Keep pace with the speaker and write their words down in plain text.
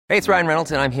Hey, it's Ryan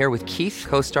Reynolds, and I'm here with Keith,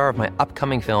 co-star of my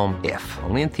upcoming film, If,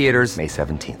 only in theaters May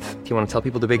 17th. Do you want to tell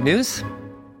people the big news?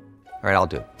 All right, I'll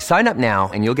do it. Sign up now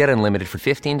and you'll get unlimited for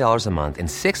 $15 a month and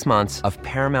 6 months of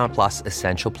Paramount Plus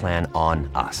Essential Plan on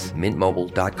us.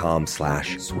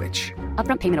 MintMobile.com/switch.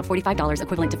 Upfront payment of $45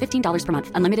 equivalent to $15 per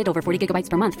month. Unlimited over 40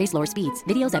 gigabytes per month. Face lower speeds.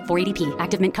 Videos at 480p.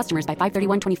 Active Mint customers by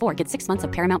 531.24 get 6 months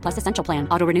of Paramount Plus Essential Plan.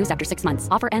 Auto renews after 6 months.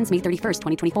 Offer ends May 31st,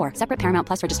 2024. Separate Paramount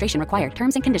Plus registration required.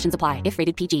 Terms and conditions apply if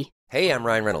rated PG. Hey, I'm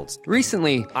Ryan Reynolds.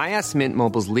 Recently, I asked Mint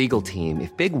Mobile's legal team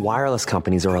if big wireless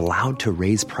companies are allowed to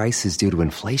raise prices due to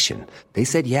inflation. They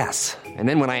said yes. And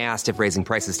then when I asked if raising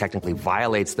prices technically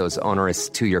violates those onerous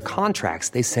 2-year contracts,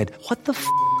 they said, "What the f***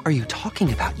 are you talking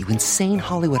about, you insane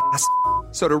Hollywood ass?"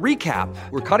 So to recap,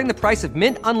 we're cutting the price of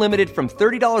Mint Unlimited from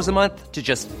 $30 a month to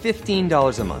just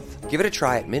 $15 a month. Give it a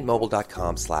try at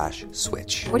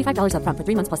mintmobile.com/switch. $45 upfront for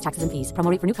 3 months plus taxes and fees. Promo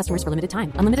rate for new customers for limited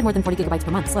time. Unlimited more than 40 gigabytes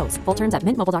per month. Slows full terms at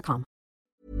mintmobile.com.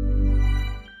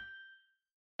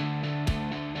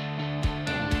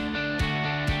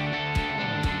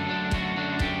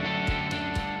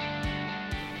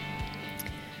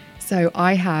 So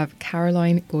I have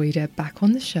Caroline Goyder back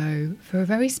on the show for a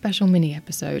very special mini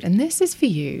episode. And this is for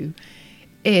you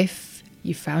if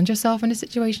you found yourself in a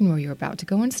situation where you're about to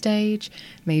go on stage,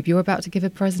 maybe you're about to give a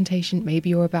presentation, maybe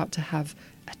you're about to have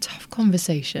a tough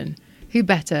conversation. Who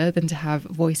better than to have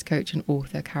voice coach and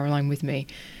author Caroline with me?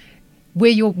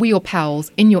 We're your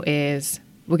pals, in your ears.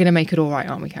 We're going to make it all right,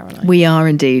 aren't we, Caroline? We are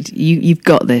indeed. You've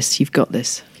got this. You've got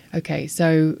this. Okay,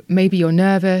 so maybe you're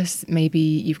nervous, maybe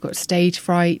you've got stage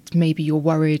fright, maybe you're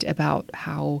worried about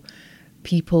how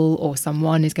people or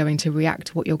someone is going to react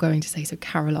to what you're going to say. So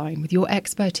Caroline, with your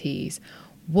expertise,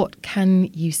 what can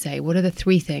you say? What are the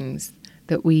 3 things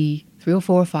that 3 or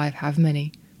 4 or 5, however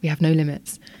many, we have no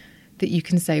limits, that you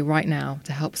can say right now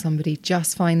to help somebody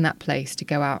just find that place to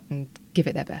go out and give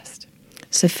it their best?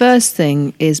 So first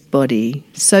thing is body.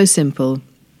 So simple.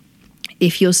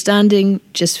 If you're standing,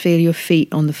 just feel your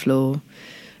feet on the floor.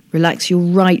 Relax your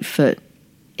right foot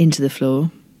into the floor.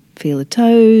 Feel the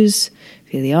toes,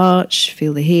 feel the arch,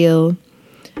 feel the heel.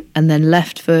 And then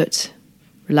left foot,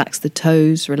 relax the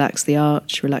toes, relax the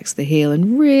arch, relax the heel.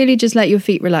 And really just let your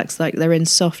feet relax like they're in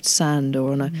soft sand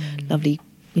or on a lovely,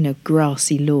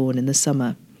 grassy lawn in the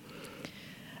summer.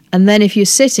 And then if you're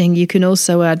sitting, you can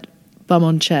also add bum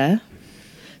on chair.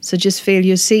 So just feel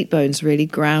your seat bones really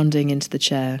grounding into the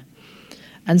chair.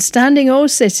 And standing or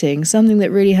sitting, something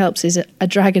that really helps is a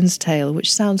dragon's tail,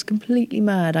 which sounds completely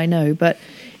mad, I know. But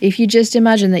if you just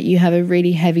imagine that you have a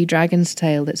really heavy dragon's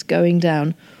tail that's going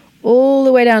down all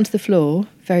the way down to the floor,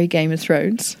 very Game of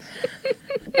Thrones,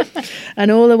 and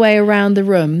all the way around the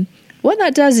room, what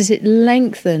that does is it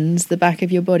lengthens the back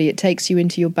of your body. It takes you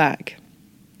into your back.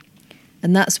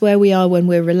 And that's where we are when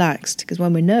we're relaxed, because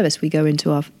when we're nervous, we go into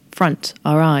our front,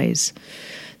 our eyes.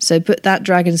 So put that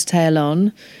dragon's tail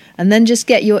on. And then just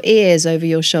get your ears over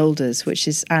your shoulders, which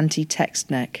is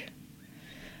anti-text neck.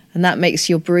 And that makes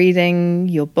your breathing,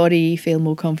 your body feel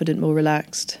more confident, more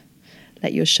relaxed.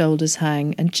 Let your shoulders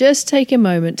hang. And just take a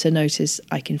moment to notice,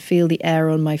 I can feel the air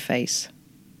on my face.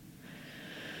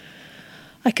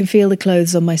 I can feel the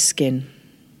clothes on my skin.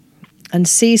 And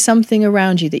see something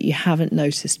around you that you haven't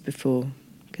noticed before.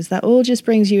 Because that all just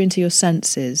brings you into your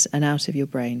senses and out of your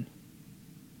brain.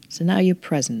 So now you're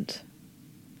present.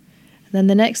 Then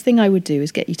the next thing I would do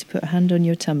is get you to put a hand on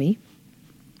your tummy.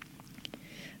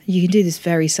 You can do this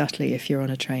very subtly if you're on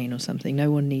a train or something.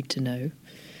 No one need to know.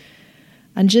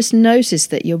 And just notice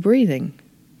that you're breathing.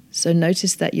 So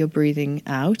notice that you're breathing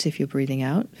out. If you're breathing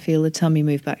out, feel the tummy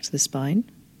move back to the spine.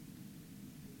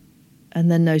 And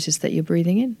then notice that you're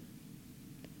breathing in.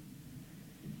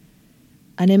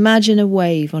 And imagine a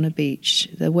wave on a beach.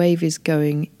 The wave is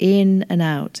going in and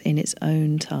out in its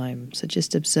own time. So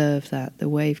just observe that, the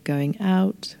wave going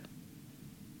out.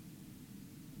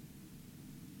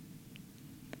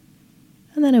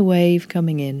 And then a wave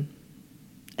coming in.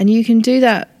 And you can do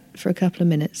that for a couple of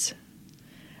minutes.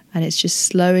 And it's just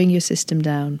slowing your system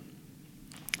down.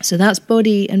 So that's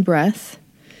body and breath.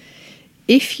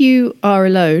 If you are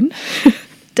alone,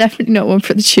 definitely not one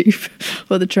for the tube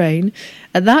or the train.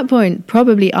 At that point,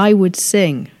 probably I would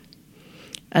sing.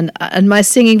 And my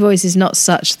singing voice is not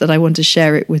such that I want to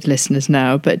share it with listeners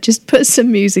now, but just put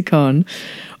some music on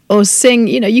or sing,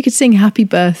 you could sing Happy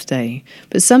Birthday,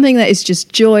 but something that is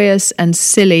just joyous and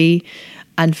silly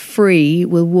and free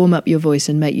will warm up your voice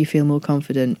and make you feel more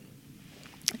confident.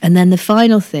 And then the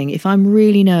final thing, if I'm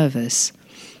really nervous,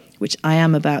 which I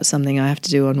am about something I have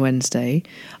to do on Wednesday,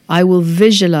 I will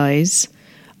visualize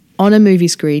on a movie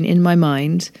screen in my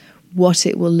mind what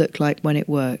it will look like when it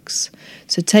works.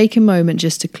 So take a moment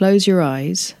just to close your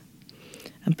eyes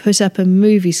and put up a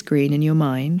movie screen in your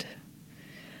mind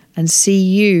and see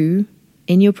you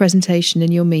in your presentation,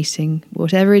 in your meeting,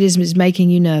 whatever it is making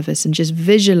you nervous, and just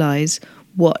visualize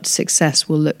what success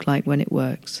will look like when it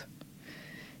works.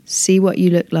 See what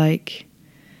you look like,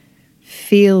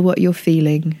 feel what you're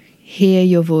feeling, hear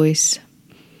your voice,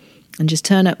 and just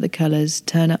turn up the colours,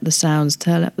 turn up the sounds,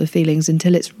 turn up the feelings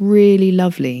until it's really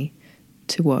lovely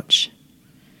to watch.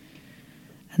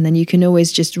 And then you can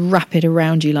always just wrap it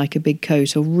around you like a big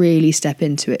coat, or really step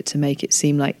into it to make it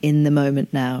seem like in the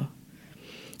moment now.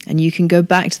 And you can go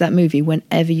back to that movie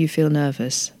whenever you feel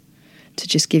nervous to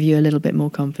just give you a little bit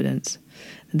more confidence.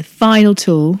 And the final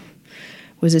tool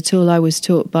was a tool I was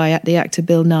taught by the actor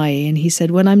Bill Nighy, and he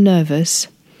said, when I'm nervous,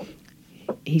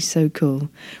 he's so cool,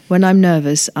 when I'm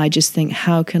nervous, I just think,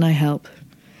 how can I help?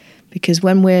 Because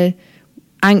when we're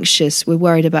anxious, we're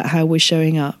worried about how we're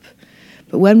showing up.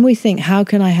 But when we think, how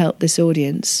can I help this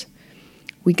audience?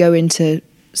 We go into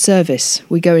service,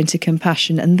 we go into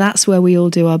compassion, and that's where we all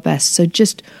do our best. So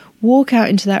just walk out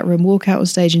into that room, walk out on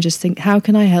stage and just think, how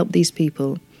can I help these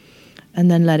people? And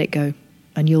then let it go,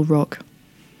 and you'll rock.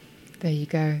 There you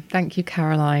go. Thank you,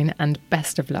 Caroline, and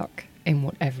best of luck in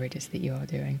whatever it is that you are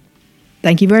doing.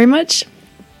 Thank you very much.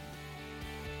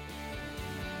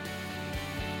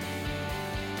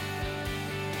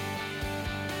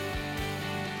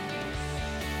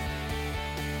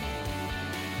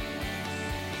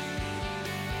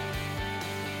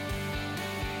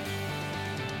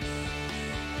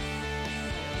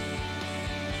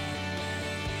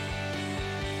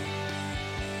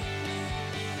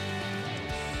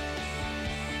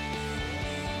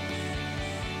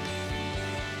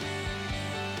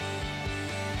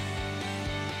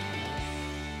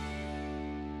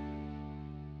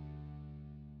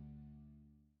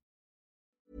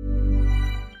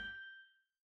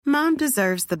 Mom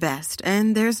deserves the best,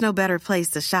 and there's no better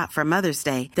place to shop for Mother's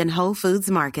Day than Whole Foods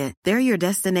Market. They're your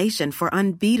destination for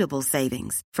unbeatable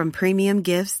savings, from premium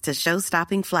gifts to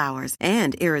show-stopping flowers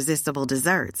and irresistible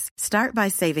desserts. Start by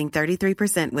saving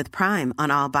 33% with Prime on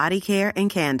all body care and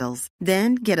candles.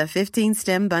 Then get a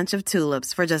 15-stem bunch of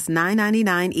tulips for just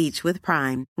 $9.99 each with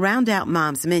Prime. Round out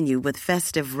Mom's menu with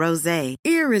festive rosé,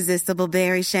 irresistible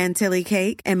berry chantilly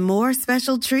cake, and more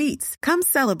special treats. Come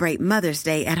celebrate Mother's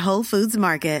Day at Whole Foods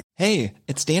Market. Hey,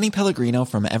 it's Danny Pellegrino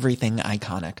from Everything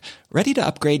Iconic. Ready to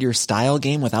upgrade your style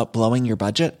game without blowing your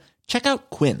budget? Check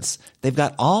out Quince. They've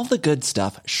got all the good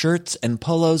stuff, shirts and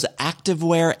polos,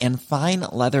 activewear, and fine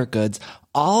leather goods,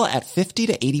 all at 50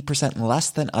 to 80%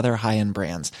 less than other high-end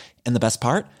brands. And the best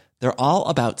part? They're all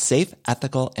about safe,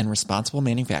 ethical, and responsible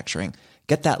manufacturing.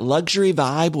 Get that luxury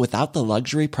vibe without the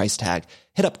luxury price tag.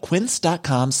 Hit up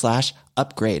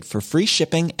quince.com/upgrade for free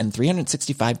shipping and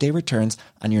 365-day returns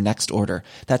on your next order.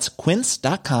 That's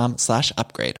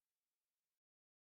quince.com/upgrade.